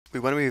we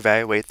want to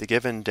evaluate the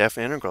given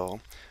definite integral.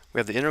 We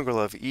have the integral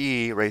of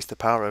e raised to the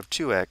power of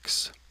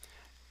 2x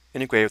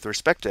integrated with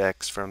respect to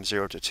x from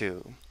 0 to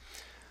 2.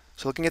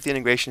 So looking at the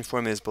integration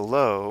formulas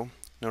below,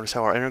 notice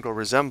how our integral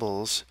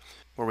resembles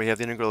where we have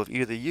the integral of e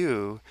to the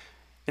u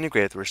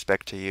integrated with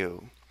respect to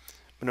u.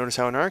 But notice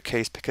how in our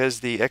case,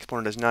 because the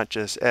exponent is not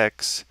just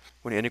x,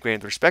 when integrating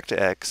with respect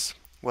to x,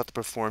 we'll have to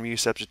perform u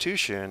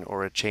substitution,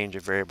 or a change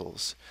of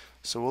variables.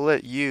 So we'll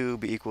let u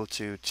be equal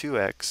to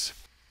 2x.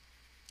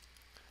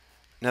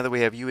 Now that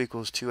we have u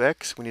equals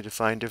 2x, we need to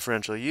find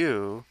differential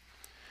u,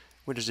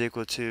 which is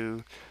equal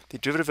to the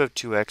derivative of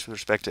 2x with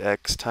respect to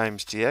x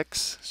times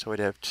dx. So we'd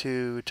have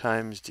 2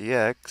 times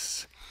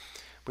dx.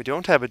 We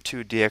don't have a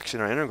 2 dx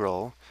in our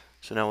integral,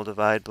 so now we'll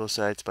divide both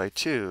sides by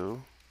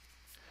 2.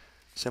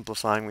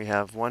 Simplifying, we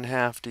have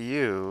 1/2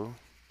 du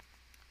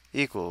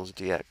equals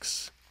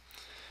dx.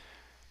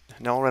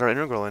 Now we'll write our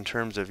integral in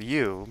terms of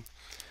u,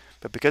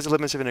 but because the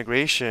limits of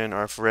integration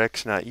are for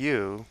x, not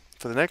u,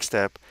 for the next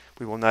step,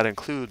 we will not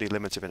include the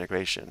limits of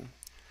integration.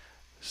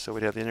 So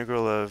we'd have the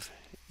integral of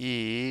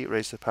e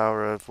raised to the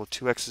power of, well,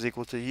 2x is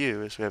equal to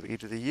u, so we have e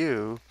to the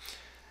u,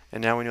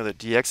 and now we know that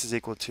dx is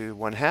equal to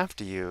 1/2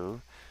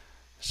 du,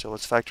 so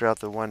let's factor out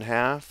the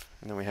 1/2,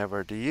 and then we have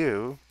our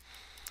du.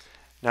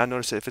 Now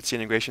notice that it fits the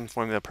integration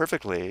formula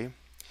perfectly,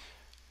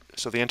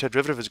 so the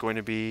antiderivative is going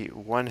to be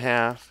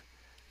 1/2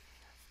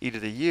 e to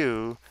the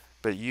u,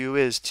 but u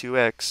is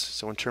 2x,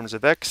 so in terms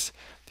of x,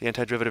 the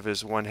antiderivative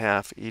is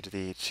 1/2 e to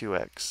the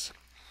 2x.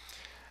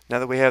 Now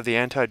that we have the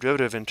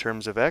antiderivative in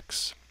terms of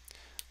x,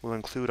 we'll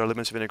include our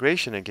limits of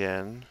integration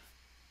again,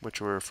 which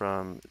were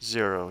from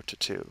 0 to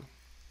 2.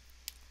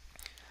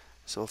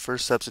 So we'll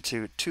first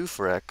substitute 2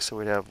 for x, so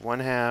we'd have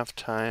 1/2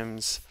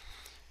 times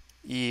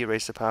e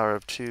raised to the power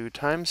of 2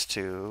 times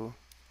 2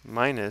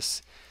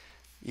 minus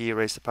e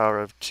raised to the power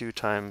of 2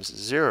 times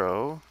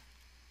 0.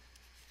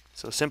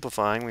 So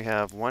simplifying, we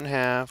have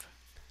 1/2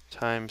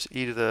 times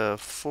e to the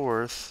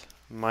 4th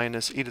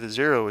minus e to the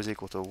 0 is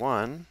equal to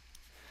 1.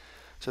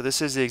 So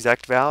this is the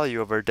exact value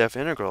of our def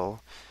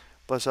integral,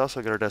 but let's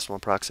also get our decimal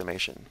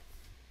approximation.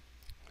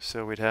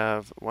 So we'd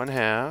have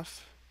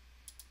 1/2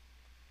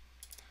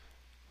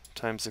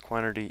 times the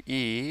quantity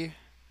e.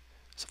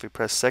 So if we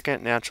press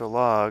second natural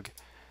log,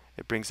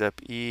 it brings up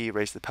e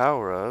raised to the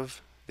power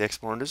of, the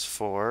exponent is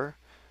 4,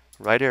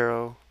 right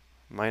arrow,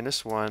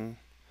 minus 1,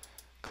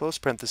 close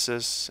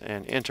parenthesis,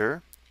 and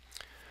enter.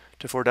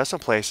 To 4 decimal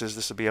places,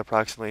 this will be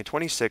approximately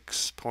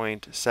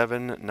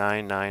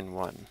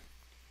 26.7991.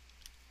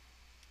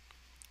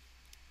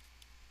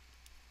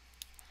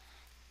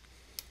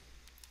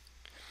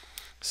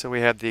 So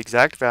we have the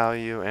exact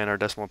value and our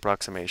decimal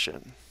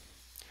approximation.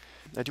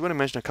 I do want to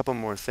mention a couple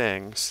more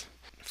things.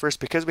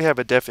 First, because we have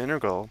a def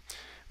integral,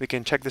 we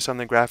can check this on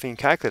the graphing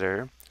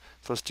calculator.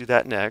 So let's do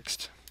that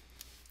next.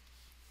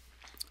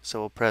 So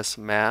we'll press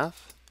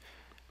Math,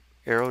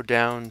 arrow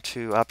down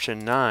to option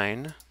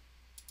 9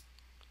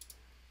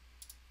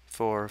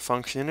 for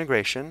function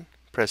integration.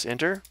 Press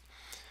Enter.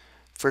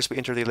 First we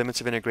enter the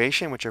limits of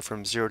integration, which are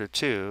from 0 to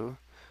 2.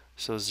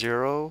 So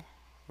 0,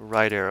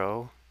 right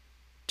arrow,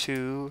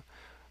 2,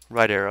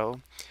 right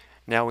arrow.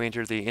 Now we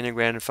enter the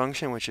integrated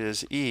function, which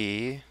is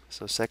e,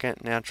 so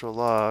second natural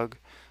log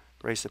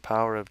raised to the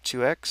power of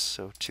 2x,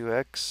 so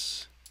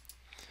 2x,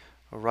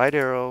 right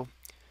arrow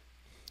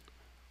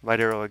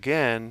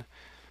again.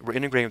 We're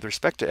integrating with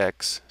respect to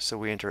x, so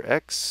we enter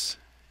x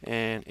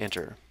and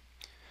enter.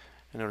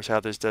 And notice how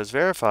this does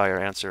verify our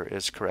answer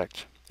is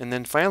correct. And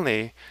then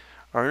finally,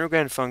 our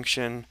integrated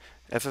function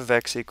f of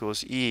x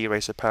equals e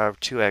raised to the power of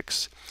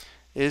 2x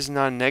is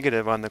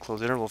non-negative on the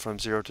closed interval from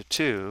 0 to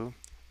 2,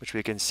 which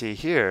we can see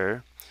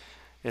here,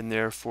 and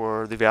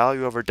therefore the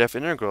value of our def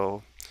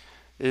integral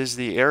is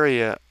the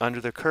area under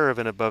the curve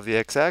and above the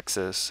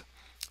x-axis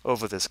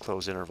over this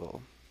closed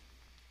interval.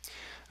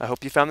 I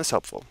hope you found this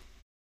helpful.